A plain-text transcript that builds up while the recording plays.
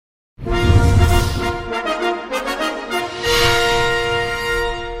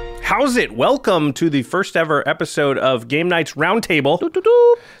how's it? Welcome to the first ever episode of Game Night's Roundtable.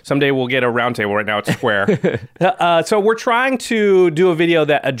 Someday we'll get a roundtable. Right now it's square. So we're trying to do a video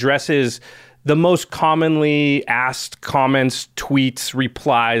that addresses the most commonly asked comments, tweets,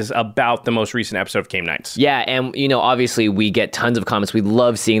 replies about the most recent episode of Game Nights. Yeah, and obviously we get tons of comments. We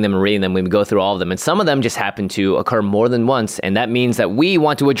love seeing them and reading them when we go through all of them. And some of them just happen to occur more than once, and that means that we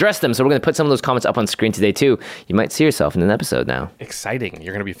want to address them. So we're going to put some of those comments up on screen today too. You might see yourself in an episode now. Exciting.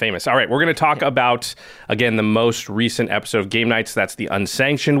 You're going to be famous. All right, we're going to talk about, again, the most recent episode of Game Nights. That's the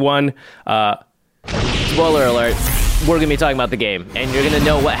unsanctioned one. Spoiler alert. We're going to be talking about the game, and you're going to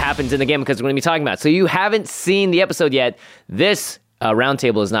know what happens in the game because we're going to be talking about it. So you haven't seen the episode yet. This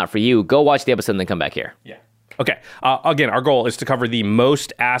roundtable is not for you. Go watch the episode and then come back here. Yeah. Okay. Again, our goal is to cover the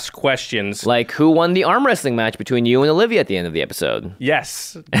most asked questions. Like who won the arm wrestling match between you and Olivia at the end of the episode.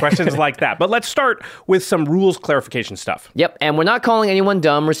 Yes, questions like that. But let's start with some rules clarification stuff. Yep, and we're not calling anyone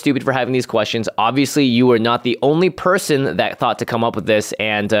dumb or stupid for having these questions. Obviously, you are not the only person that thought to come up with this,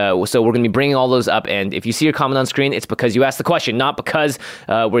 and so we're going to be bringing all those up. And if you see your comment on screen, it's because you asked the question, not because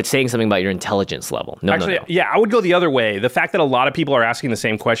we're saying something about your intelligence level. Actually, yeah, I would go the other way. The fact that a lot of people are asking the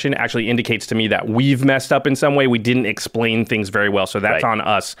same question actually indicates to me that we've messed up in some way. We didn't explain things very well, so that's on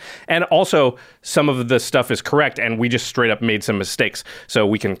us. And also, some of the stuff is correct, and we just straight up made some mistakes, so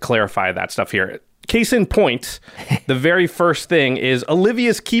we can clarify that stuff here. Case in point, the very first thing is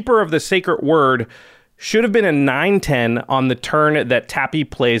Olivia's Keeper of the Sacred Word should have been a 9-10 on the turn that Tappy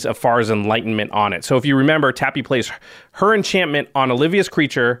plays Afar's Enlightenment on it. So if you remember, Tappy plays her enchantment on Olivia's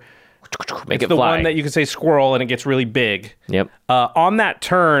creature. Make it's it the fly. one that you can say squirrel, and it gets really big. Yep. On that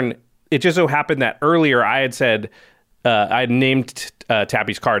turn, it just so happened that earlier I had said, I had named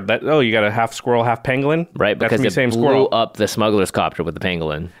Tappy's card that, you got a half squirrel, half pangolin? Right, That's because me it saying blew squirrel. up the smuggler's copter with the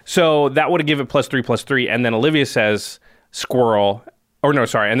pangolin. So that would have given it +3/+3, and then Olivia says squirrel,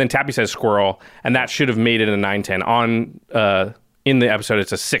 and then Tappy says squirrel, and that should have made it a 9-10. In the episode,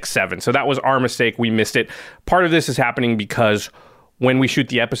 it's a 6-7. So that was our mistake. We missed it. Part of this is happening because when we shoot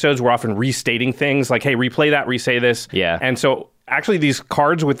the episodes, we're often restating things like, hey, replay that, re-say this. Yeah. And so actually these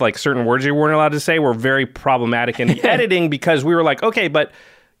cards with like certain words you weren't allowed to say were very problematic in the editing because we were like, okay, but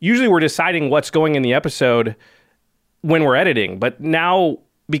usually we're deciding what's going in the episode when we're editing. But now,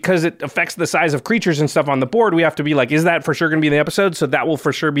 because it affects the size of creatures and stuff on the board, we have to be like, is that for sure going to be in the episode? So that will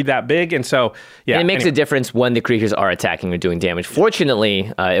for sure be that big. And so, yeah. And it makes a difference when the creatures are attacking or doing damage.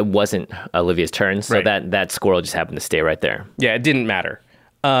 Fortunately, it wasn't Olivia's turn, so that squirrel just happened to stay right there. Yeah, it didn't matter.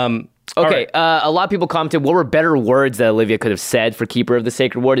 Okay, a lot of people commented, what were better words that Olivia could have said for Keeper of the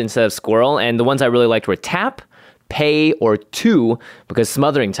Sacred Word instead of squirrel? And the ones I really liked were tap, pay, or two, because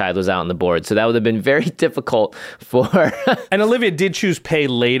Smothering Tide was out on the board. So that would have been very difficult for... And Olivia did choose pay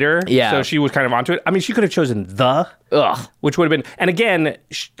later, yeah. So she was kind of onto it. I mean, she could have chosen the, which would have been... And again,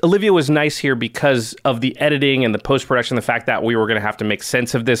 Olivia was nice here because of the editing and the post-production, the fact that we were going to have to make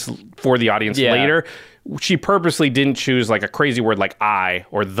sense of this for the audience later. She purposely didn't choose like a crazy word like I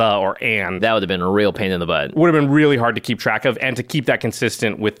or the or and. That would have been a real pain in the butt. Would have been really hard to keep track of and to keep that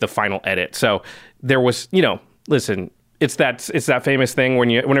consistent with the final edit. So there was, listen, it's that famous thing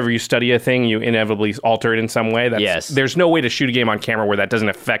whenever you study a thing, you inevitably alter it in some way. Yes. There's no way to shoot a game on camera where that doesn't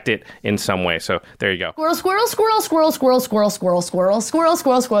affect it in some way. So there you go. Squirrel, squirrel, squirrel, squirrel, squirrel, squirrel, squirrel, squirrel,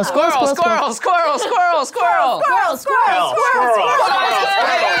 squirrel, squirrel, squirrel, squirrel, squirrel, squirrel, squirrel, squirrel, squirrel, squirrel, squirrel,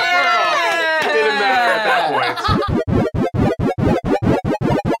 Didn't matter at that point.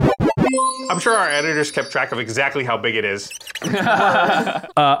 I'm sure our editors kept track of exactly how big it is.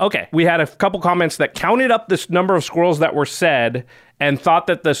 Okay, we had a couple comments that counted up this number of squirrels that were said and thought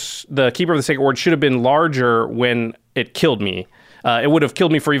that the Keeper of the Sacred Word should have been larger when it killed me. It would have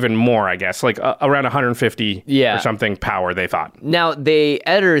killed me for even more, I guess, like around 150 or something power, they thought. Now, the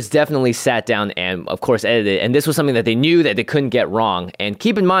editors definitely sat down and, of course, edited, and this was something that they knew that they couldn't get wrong. And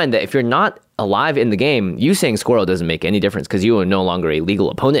keep in mind that if you're not alive in the game, you saying squirrel doesn't make any difference because you are no longer a legal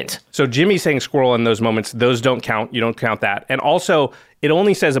opponent. So Jimmy saying squirrel in those moments, those don't count. You don't count that. And also, it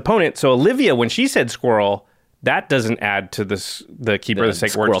only says opponent. So Olivia, when she said squirrel, that doesn't add to the Keeper of the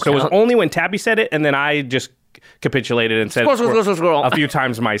Sacred Word. So it was only when Tappy said it, and then I just capitulated and said squirrel a few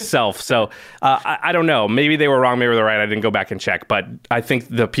times myself. So I don't know. Maybe they were wrong. Maybe they're right. I didn't go back and check. But I think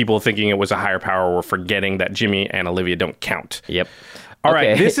the people thinking it was a higher power were forgetting that Jimmy and Olivia don't count. Yep. All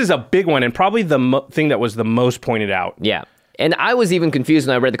right. This is a big one and probably the thing that was the most pointed out. Yeah. And I was even confused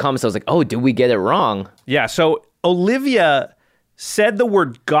when I read the comments. I was like, oh, did we get it wrong? Yeah. So Olivia said the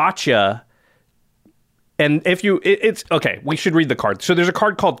word gotcha And if you, it's okay. We should read the card. So there's a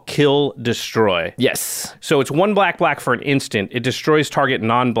card called Kill Destroy. Yes. So it's 1 black for an instant. It destroys target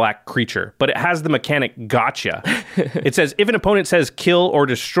non-black creature, but it has the mechanic gotcha. It says if an opponent says kill or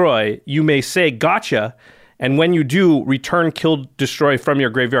destroy, you may say gotcha. And when you do, return kill destroy from your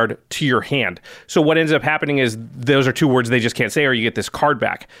graveyard to your hand. So what ends up happening is those are 2 words they just can't say, or you get this card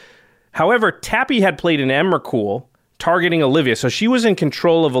back. However, Tappy had played an Emrakul targeting Olivia, so she was in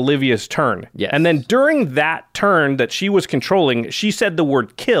control of Olivia's turn. Yes. And then during that turn that she was controlling, she said the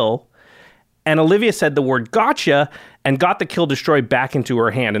word kill, and Olivia said the word gotcha, and got the kill destroy back into her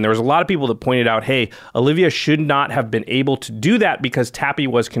hand. And there was a lot of people that pointed out, hey, Olivia should not have been able to do that because Tappy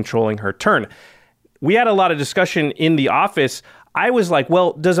was controlling her turn. We had a lot of discussion in the office. I was like,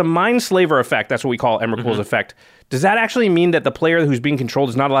 well, does a Mindslaver effect, that's what we call Emrakul's effect, does that actually mean that the player who's being controlled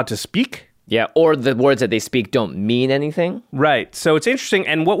is not allowed to speak? Yeah, or the words that they speak don't mean anything. Right. So it's interesting.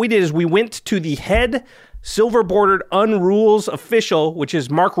 And what we did is we went to the head silver-bordered Unrules official, which is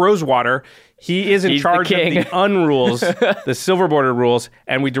Mark Rosewater. He's in charge of the Unrules, the silver-bordered rules.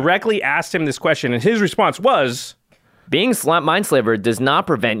 And we directly asked him this question. And his response was... Being Mindslaver does not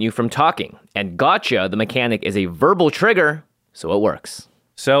prevent you from talking. And gotcha, the mechanic, is a verbal trigger, so it works.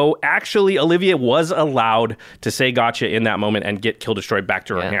 So actually, Olivia was allowed to say gotcha in that moment and get Kill Destroy back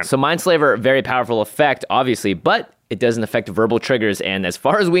to her hand. So Mindslaver, very powerful effect, obviously, but it doesn't affect verbal triggers. And as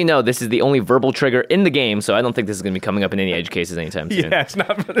far as we know, this is the only verbal trigger in the game, so I don't think this is going to be coming up in any edge cases anytime soon. Yeah,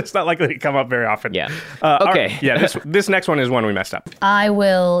 it's not likely to come up very often. Yeah. Okay. Right. Yeah, this next one is one we messed up. I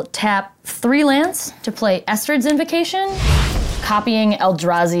will tap 3 lands to play Estrid's Invocation, copying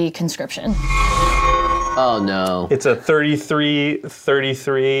Eldrazi Conscription. Oh, no. It's a 33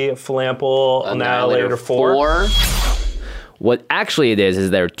 Flample Annihilator 4. What actually it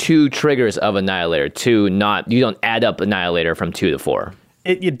is there are 2 triggers of Annihilator. 2, you don't add up Annihilator from 2 to 4.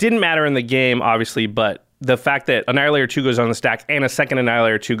 It didn't matter in the game, obviously, but the fact that Annihilator 2 goes on the stack and a second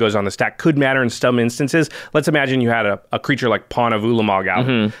Annihilator 2 goes on the stack could matter in some instances. Let's imagine you had a creature like Pawn of Ulamog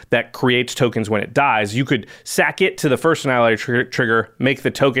out that creates tokens when it dies. You could sack it to the first Annihilator trigger, make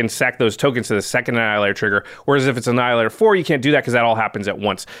the token, sack those tokens to the second Annihilator trigger. Whereas if it's Annihilator 4, you can't do that because that all happens at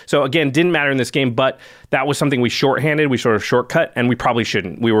once. So again, didn't matter in this game, but that was something we shorthanded, we sort of shortcut, and we probably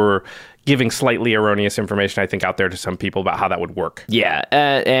shouldn't. We were giving slightly erroneous information, I think, out there to some people about how that would work. Yeah,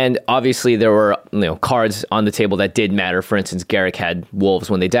 and obviously there were cards on the table that did matter. For instance, Garrick had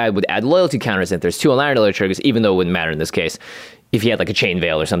Wolves when they died would add loyalty counters. If there's 2 Annihilator triggers, even though it wouldn't matter in this case. If you had like a Chain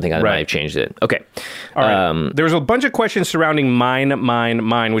Veil or something, I might have changed it. Okay. All right. There was a bunch of questions surrounding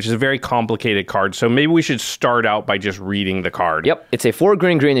Mine, which is a very complicated card. So maybe we should start out by just reading the card. Yep. It's a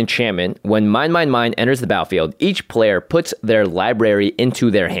 4-green enchantment. When Mine enters the battlefield, each player puts their library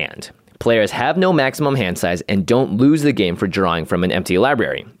into their hand. Players have no maximum hand size and don't lose the game for drawing from an empty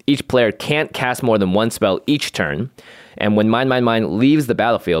library. Each player can't cast more than 1 spell each turn. And when Mine leaves the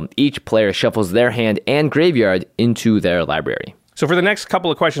battlefield, each player shuffles their hand and graveyard into their library. So for the next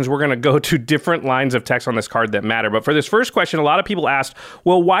couple of questions, we're going to go to different lines of text on this card that matter. But for this first question, a lot of people asked,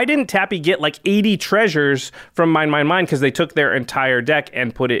 well, why didn't Tappy get like 80 treasures from Mine? Because they took their entire deck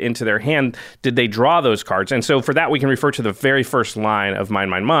and put it into their hand. Did they draw those cards? And so for that, we can refer to the very first line of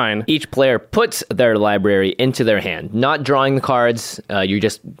Mine. Each player puts their library into their hand, not drawing the cards. You're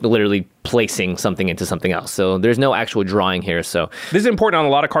just literally placing something into something else. So there's no actual drawing here. So this is important on a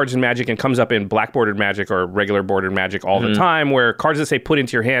lot of cards in Magic and comes up in black bordered Magic or regular bordered Magic all the time, where cards that say put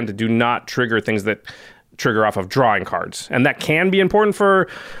into your hand do not trigger things that trigger off of drawing cards. And that can be important for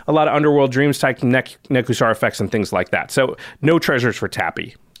a lot of Underworld Dreams type Nekusar effects and things like that. So no treasures for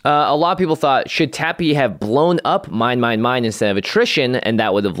Tappy. A lot of people thought, should Tappy have blown up Mine instead of Attrition? And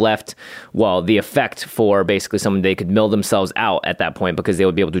that would have left, the effect for basically someone they could mill themselves out at that point because they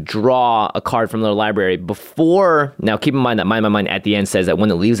would be able to draw a card from their library before. Now, keep in mind that Mine at the end says that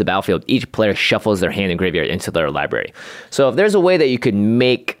when it leaves the battlefield, each player shuffles their hand and graveyard into their library. So if there's a way that you could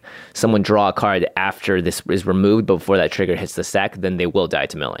make someone draw a card after this is removed, but before that trigger hits the stack, then they will die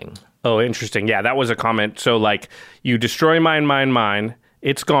to milling. Oh, interesting. Yeah, that was a comment. So, like, you destroy Mine,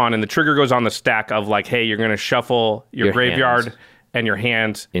 it's gone, and the trigger goes on the stack of like, hey, you're going to shuffle your graveyard and your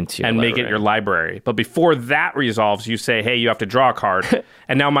hands and make it your library. But before that resolves, you say, hey, you have to draw a card.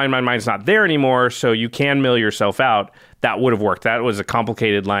 And now Mine's not there anymore, so you can mill yourself out. That would have worked. That was a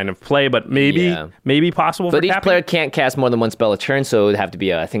complicated line of play, but maybe possible for But each Tappy. player can't cast more than 1 spell a turn, so it would have to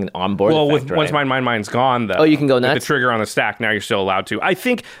be, I think, an onboard effect, once Mine's gone, though. Oh, you can go nuts? With the trigger on the stack, now you're still allowed to. I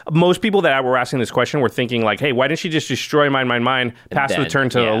think most people that were asking this question were thinking like, hey, why didn't she just destroy Mine, pass the turn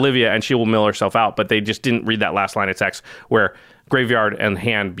to Olivia, and she will mill herself out? But they just didn't read that last line of text where graveyard and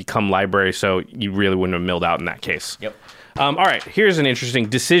hand become library, so you really wouldn't have milled out in that case. Yep. All right, here's an interesting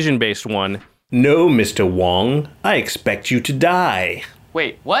decision-based one. No, Mr. Wong. I expect you to die.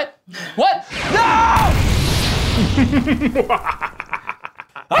 Wait, what? What?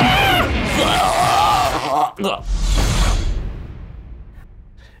 No!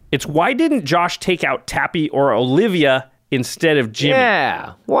 It's why didn't Josh take out Tappy or Olivia instead of Jimmy?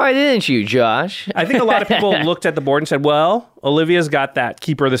 Yeah, why didn't you, Josh? I think a lot of people looked at the board and said, well, Olivia's got that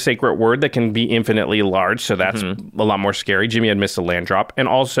Keeper of the Sacred Word that can be infinitely large, so that's a lot more scary. Jimmy had missed a land drop. And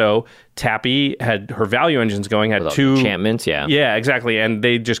also, Tappy had her value engines going, had two enchantments, yeah. Yeah, exactly. And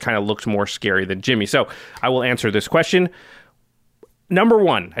they just kind of looked more scary than Jimmy. So I will answer this question. Number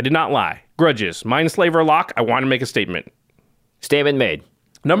one, I did not lie. Grudges. Mindslaver lock, I want to make a statement. Statement made.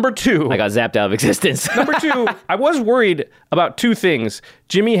 Number two. I got zapped out of existence. Number two, I was worried about two things.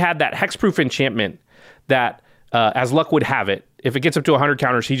 Jimmy had that hexproof enchantment that, as luck would have it, if it gets up to 100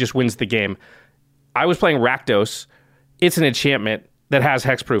 counters, he just wins the game. I was playing Rakdos. It's an enchantment that has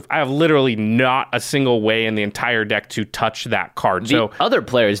hexproof. I have literally not a single way in the entire deck to touch that card. The other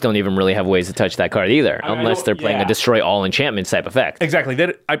players don't even really have ways to touch that card either, unless they're playing a destroy all enchantment type effect. Exactly.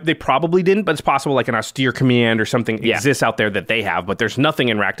 They probably didn't, but it's possible like an austere command or something exists out there that they have, but there's nothing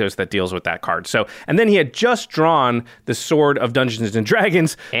in Rakdos that deals with that card. So, and then he had just drawn the Sword of Dungeons and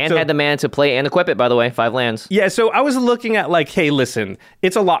Dragons. And had the mana to play and equip it, by the way, 5 lands. Yeah, so I was looking at like, hey, listen,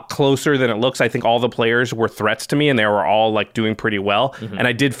 it's a lot closer than it looks. I think all the players were threats to me and they were all like doing pretty well. And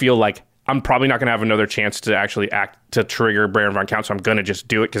I did feel like I'm probably not going to have another chance to actually act to trigger Baron von Count, so I'm going to just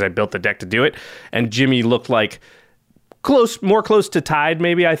do it because I built the deck to do it. And Jimmy looked like more close to tied,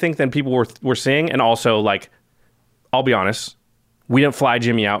 maybe, I think, than people were seeing. And also, like, I'll be honest, we didn't fly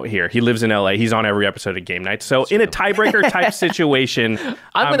Jimmy out here. He lives in LA. He's on every episode of Game Night. So in a tiebreaker type situation,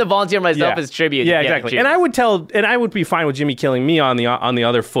 I'm going to volunteer myself as tribute. Yeah, exactly. And I would be fine with Jimmy killing me on the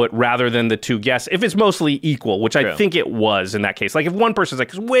other foot rather than the two guests if it's mostly equal, which I think it was in that case. Like if one person's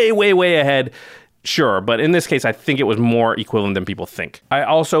like way, way, way ahead, sure. But in this case, I think it was more equivalent than people think. I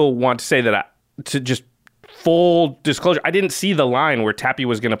also want to say that to just full disclosure, I didn't see the line where Tappy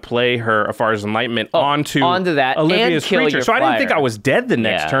was going to play her Afara's Enlightenment onto that Olivia's and kill creature. your So I didn't flyer. think I was dead the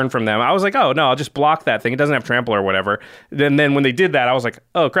next turn from them. I was like, oh, no, I'll just block that thing. It doesn't have trample or whatever. Then when they did that, I was like,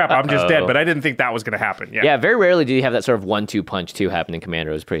 oh, crap, I'm just dead. But I didn't think that was going to happen. Yeah, very rarely do you have that sort of 1-2 punch too happen in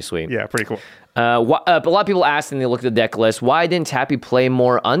Commander. It was pretty sweet. Yeah, pretty cool. A lot of people asked and they looked at the deck list, why didn't Tappy play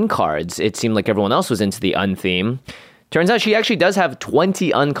more uncards? It seemed like everyone else was into the un-theme. Turns out she actually does have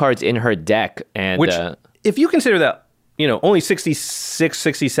 20 uncards in her deck. And which, if you consider that, only 66,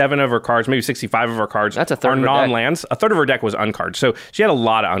 67 of her cards, maybe 65 of her cards That's a third are of her non-lands. A third of her deck was uncards. So she had a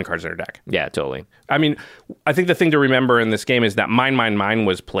lot of uncards in her deck. Yeah, totally. I mean, I think the thing to remember in this game is that Mine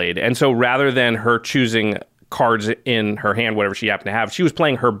was played. And so rather than her choosing cards in her hand, whatever she happened to have, she was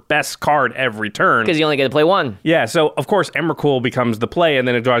playing her best card every turn. Because you only get to play one. Yeah, so of course Emrakul becomes the play, and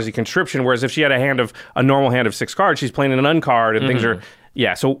then it draws the conscription, whereas if she had a normal hand of 6 cards, she's playing an uncard, and things are...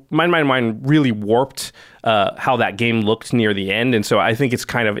 Yeah, so Mine really warped how that game looked near the end, and so I think it's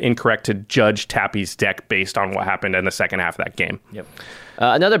kind of incorrect to judge Tappy's deck based on what happened in the second half of that game. Yep.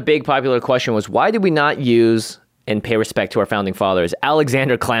 Another big popular question was, why did we not use and pay respect to our founding fathers,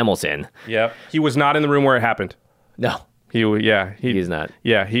 Alexander Clamilton? Yeah, he was not in the room where it happened. No. He's not.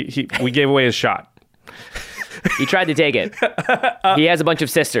 Yeah, we gave away his shot. He tried to take it. He has a bunch of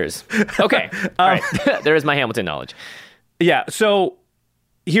sisters. Okay, all right. There is my Hamilton knowledge. Yeah, so...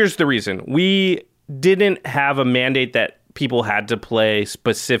 Here's the reason. We didn't have a mandate that people had to play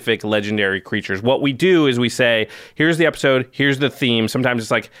specific legendary creatures. What we do is we say, here's the episode, here's the theme. Sometimes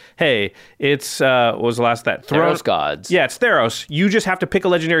it's like, hey, it's, what was the last that? Theros gods. Yeah, it's Theros. You just have to pick a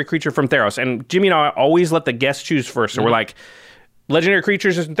legendary creature from Theros. And Jimmy and I always let the guests choose first. So we're like, legendary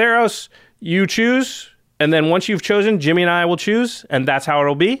creatures is Theros, you choose. And then once you've chosen, Jimmy and I will choose. And that's how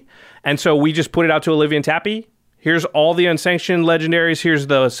it'll be. And so we just put it out to Olivia and Tappy. Here's all the unsanctioned legendaries. Here's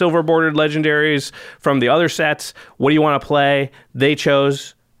the silver-bordered legendaries from the other sets. What do you want to play? They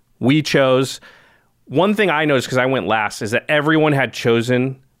chose. We chose. One thing I noticed, because I went last, is that everyone had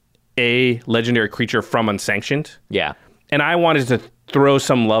chosen a legendary creature from unsanctioned. Yeah. And I wanted to throw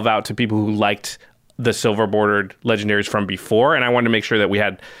some love out to people who liked the silver-bordered legendaries from before, and I wanted to make sure that we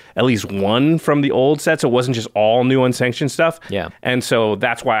had at least one from the old sets. It wasn't just all new unsanctioned stuff. Yeah. And so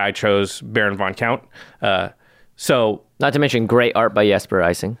that's why I chose Baron von Count. So, not to mention great art by Jesper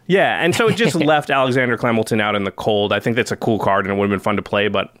Ising. Yeah, and so it just left Alexander Clamilton out in the cold. I think that's a cool card, and it would have been fun to play,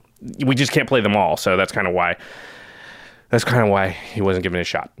 but we just can't play them all. So that's kind of why he wasn't given a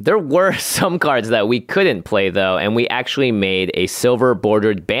shot. There were some cards that we couldn't play, though, and we actually made a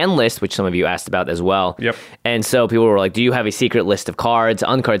silver-bordered ban list, which some of you asked about as well. Yep. And so people were like, do you have a secret list of cards,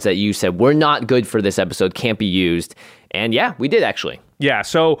 uncards that you said were not good for this episode, can't be used? And yeah, we did actually. Yeah,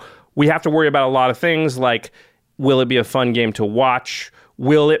 so we have to worry about a lot of things like, will it be a fun game to watch?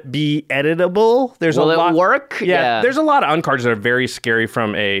 Will it be editable? Will it work? Yeah, there's a lot of uncards that are very scary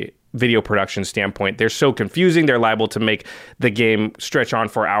from a video production standpoint. They're so confusing. They're liable to make the game stretch on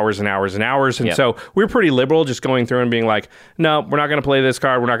for hours and hours and hours. And so we're pretty liberal just going through and being like, no, we're not going to play this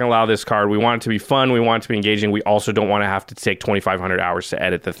card. We're not going to allow this card. We want it to be fun. We want it to be engaging. We also don't want to have to take 2,500 hours to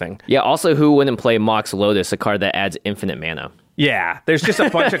edit the thing. Yeah, also, who wouldn't play Mox Lotus, a card that adds infinite mana? Yeah, there's just a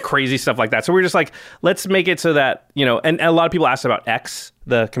bunch of crazy stuff like that. So we're just like, let's make it so that, and a lot of people asked about X,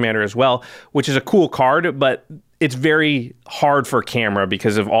 the commander as well, which is a cool card, but it's very hard for camera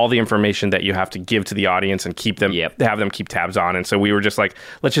because of all the information that you have to give to the audience and keep them, have them keep tabs on. And so we were just like,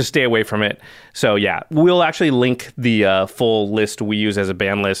 let's just stay away from it. So yeah, we'll actually link the full list we use as a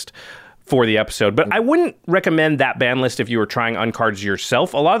ban list for the episode. But I wouldn't recommend that ban list if you were trying uncards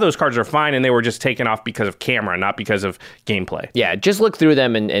yourself. A lot of those cards are fine, and they were just taken off because of camera, not because of gameplay. Yeah, just look through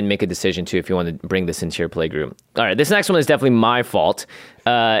them and make a decision, too, if you want to bring this into your play group. All right, this next one is definitely my fault.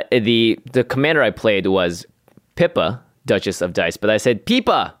 The commander I played was Pippa, Duchess of Dice, but I said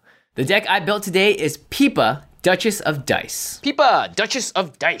Peepa. The deck I built today is Peepa, Duchess of Dice. Peepa, Duchess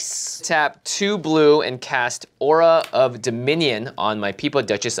of Dice. Tap 2 blue and cast Aura of Dominion on my Peepa,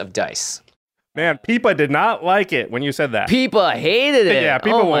 Duchess of Dice. Man, Peepa did not like it when you said that. Peepa hated it. Yeah,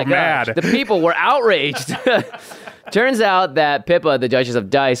 people were mad. The people were outraged. Turns out that Pippa, the Duchess of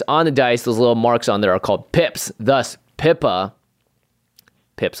Dice, on the dice, those little marks on there are called pips. Thus, Pippa,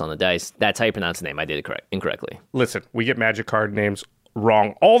 pips on the dice. That's how you pronounce the name. I did it incorrectly. Listen, we get Magic card names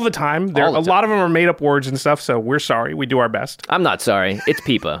wrong all the time. A lot of them are made up words and stuff, so we're sorry. We do our best. I'm not sorry. It's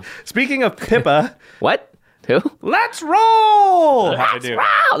Peepa. Speaking of Pippa. What? Who? Let's roll!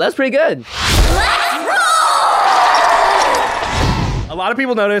 Wow, that's pretty good. Let's roll! A lot of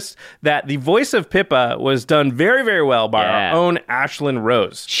people noticed that the voice of Pippa was done very, very well by our own Ashlyn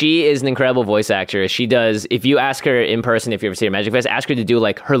Rose. She is an incredible voice actress. She does, if you ask her in person, if you ever see her Magic Fest, ask her to do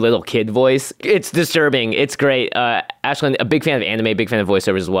like her little kid voice. It's disturbing. It's great. Ashlyn, a big fan of anime, big fan of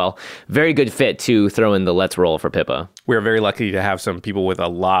voiceovers as well. Very good fit to throw in the Let's Roll for Pippa. We're very lucky to have some people with a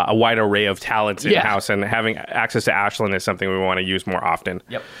wide array of talents in-house, and having access to Ashlyn is something we want to use more often.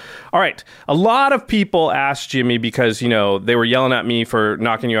 Yep. All right. A lot of people asked Jimmy because, they were yelling at me for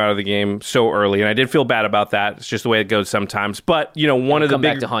knocking you out of the game so early, and I did feel bad about that. It's just the way it goes sometimes. But, one of the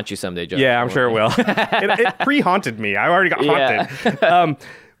big... Come back to haunt you someday, Joe. Yeah, I'm sure it will. It pre-haunted me. I already got haunted.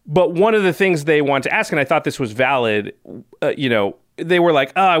 But one of the things they wanted to ask, and I thought this was valid, they were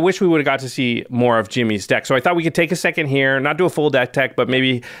like, I wish we would have got to see more of Jimmy's deck. So I thought we could take a second here, not do a full deck tech, but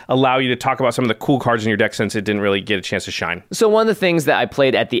maybe allow you to talk about some of the cool cards in your deck since it didn't really get a chance to shine. So one of the things that I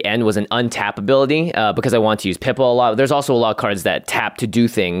played at the end was an untap ability because I want to use Pippa a lot. There's also a lot of cards that tap to do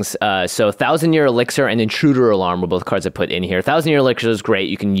things. So 1,000-Year Elixir and Intruder Alarm were both cards I put in here. 1,000-Year Elixir is great.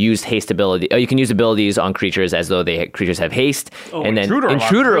 You can use haste ability. You can use abilities on creatures as though creatures have haste. And then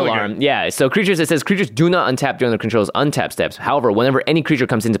Intruder Alarm. Really yeah. So creatures, it says creatures do not untap during their control's untap steps. However, whenever any creature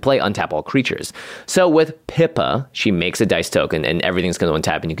comes into play, untap all creatures. So with Pippa, she makes a dice token and everything's going to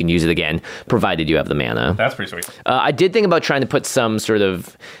untap and you can use it again, provided you have the mana. That's pretty sweet. I did think about trying to put some sort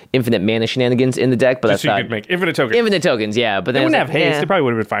of infinite mana shenanigans in the deck, but just so you could make infinite tokens. Infinite tokens, yeah. But they wouldn't have haste. They probably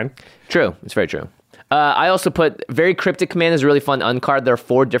would have been fine. True. It's very true. I also put Very Cryptic Command is a really fun uncard. There are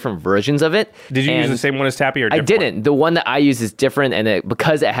 4 different versions of it. Did you use the same one as Tappy or different? I didn't. One? The one that I use is different, and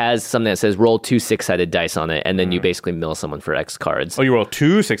because it has something that says roll 2 6-sided dice on it, and then you basically mill someone for X cards. Oh, you roll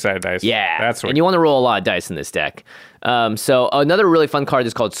 2 6-sided dice? Yeah. That's sweet. And you want to roll a lot of dice in this deck. So another really fun card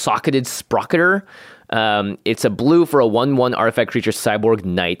is called Socketed Sprocketer. It's a blue for a 1/1 artifact creature cyborg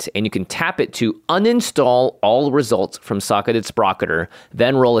knight, and you can tap it to uninstall all results from Socketed Sprocketer,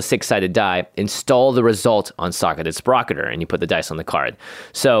 then roll a 6-sided die, install the result on Socketed Sprocketer, and you put the dice on the card.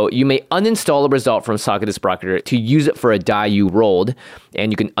 So you may uninstall a result from Socketed Sprocketer to use it for a die you rolled,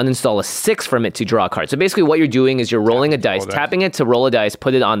 and you can uninstall a 6 from it to draw a card. So basically what you're doing is you're rolling a dice, tapping it to roll a dice,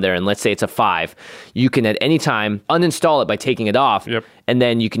 put it on there, and let's say it's a 5. You can at any time uninstall it by taking it off, and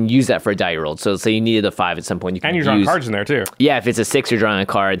then you can use that for a die you rolled. So let's say you needed a 5 at some point. You can and you're drawing cards in there too. Yeah, if it's a 6, you're drawing a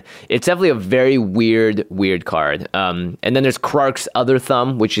card. It's definitely a very weird card. And then there's Krark's Other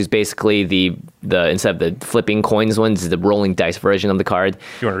Thumb, which is basically the instead of the flipping coins ones, is the rolling dice version of the card.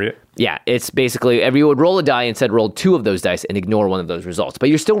 You want to read it? Yeah, it's basically you would roll a die, instead roll 2 of those dice and ignore one of those results. But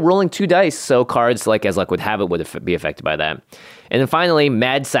you're still rolling 2 dice, so cards like As Luck Would Have It would be affected by that. And then finally,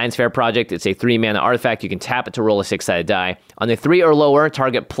 Mad Science Fair Project. It's a 3-mana artifact. You can tap it to roll a 6-sided die. On a 3 or lower,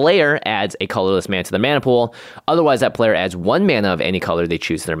 target player adds a colorless mana to their mana pool. Otherwise, that player adds 1 mana of any color they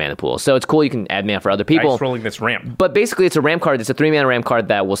choose to their mana pool. So it's cool. You can add mana for other people. Nice rolling this ramp. But basically, it's a ramp card. It's a 3-mana ramp card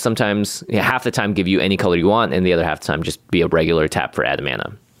that will sometimes, half the time, give you any color you want, and the other half the time just be a regular tap for add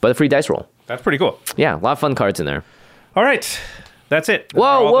mana. but a free dice roll. That's pretty cool. Yeah, a lot of fun cards in there. All right. That's it.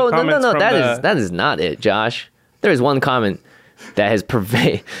 Whoa, no. That is not it, Josh. There is one comment that has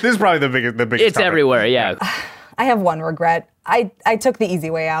pervaded. This is probably the biggest. It's topic. Everywhere, yeah. I have one regret. I took the easy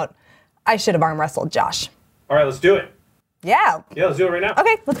way out. I should have arm wrestled Josh. All right, let's do it. Yeah. Yeah, let's do it right now.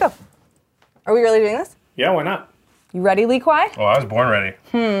 Okay, let's go. Are we really doing this? Yeah, why not? You ready, Lee Kwai? Oh, I was born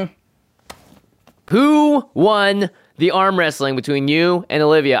ready. Who won the arm wrestling between you and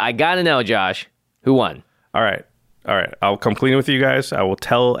Olivia? I gotta know, Josh. Who won? All right. I'll come clean with you guys. I will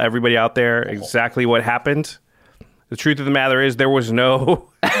tell everybody out there exactly what happened. The truth of the matter is there was no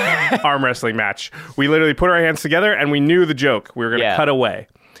arm wrestling match. We literally put our hands together and we knew the joke. We were going to cut away.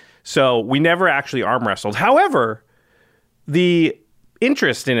 So we never actually arm wrestled. However, the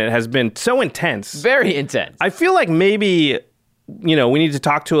interest in it has been so intense. Very intense. I feel like maybe, we need to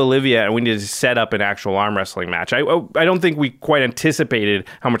talk to Olivia and we need to set up an actual arm wrestling match. I don't think we quite anticipated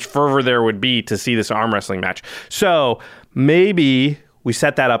how much fervor there would be to see this arm wrestling match. So maybe we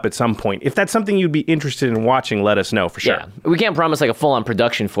set that up at some point. If that's something you'd be interested in watching, let us know for sure. Yeah. We can't promise like a full-on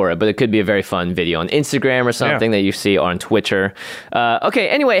production for it, but it could be a very fun video on Instagram or something that you see on Twitter. Okay,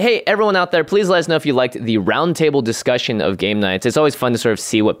 anyway, hey, everyone out there, please let us know if you liked the roundtable discussion of game nights. It's always fun to sort of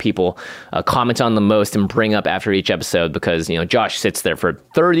see what people comment on the most and bring up after each episode because, Josh sits there for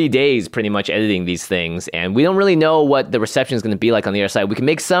 30 days pretty much editing these things, and we don't really know what the reception is going to be like on the other side. We can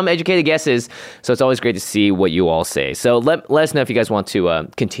make some educated guesses, so it's always great to see what you all say. So let us know if you guys want to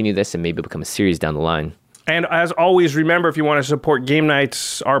continue this and maybe become a series down the line. And as always, remember, if you want to support Game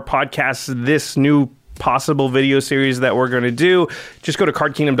Nights, our podcast, this new possible video series that we're going to do, just go to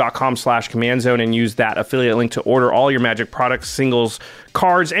cardkingdom.com/command zone and use that affiliate link to order all your Magic products, singles,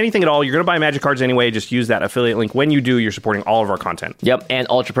 cards, anything at all. You're going to buy Magic cards anyway. Just use that affiliate link. When you do, you're supporting all of our content. Yep. And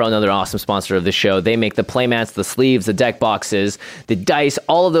Ultra Pro, another awesome sponsor of the show. They make the playmats, the sleeves, the deck boxes, the dice,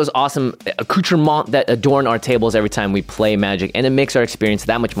 all of those awesome accoutrements that adorn our tables every time we play Magic. And it makes our experience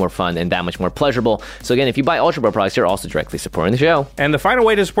that much more fun and that much more pleasurable. So again, if you buy Ultra Pro products, you're also directly supporting the show. And the final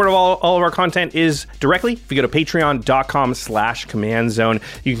way to support all of our content is directly. If you go to patreon.com/command zone,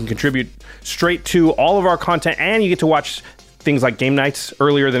 you can contribute straight to all of our content and you get to watch things like game nights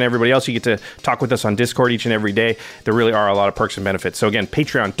earlier than everybody else. You get to talk with us on Discord each and every day. There really are a lot of perks and benefits. So again,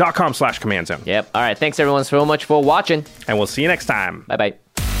 patreon.com/command zone. Yep. All right. Thanks everyone so much for watching. And we'll see you next time. Bye-bye.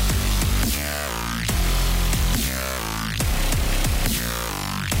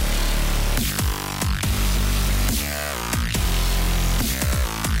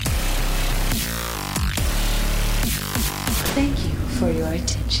 Thank you for your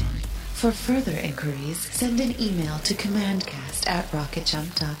attention. For further inquiries, send an email to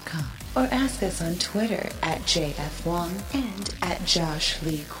commandcast@rocketjump.com or ask us on Twitter @JFWong and @Josh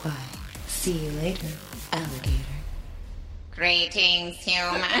Lee Kwai. See you later, alligator. Greetings,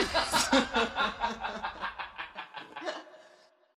 humans.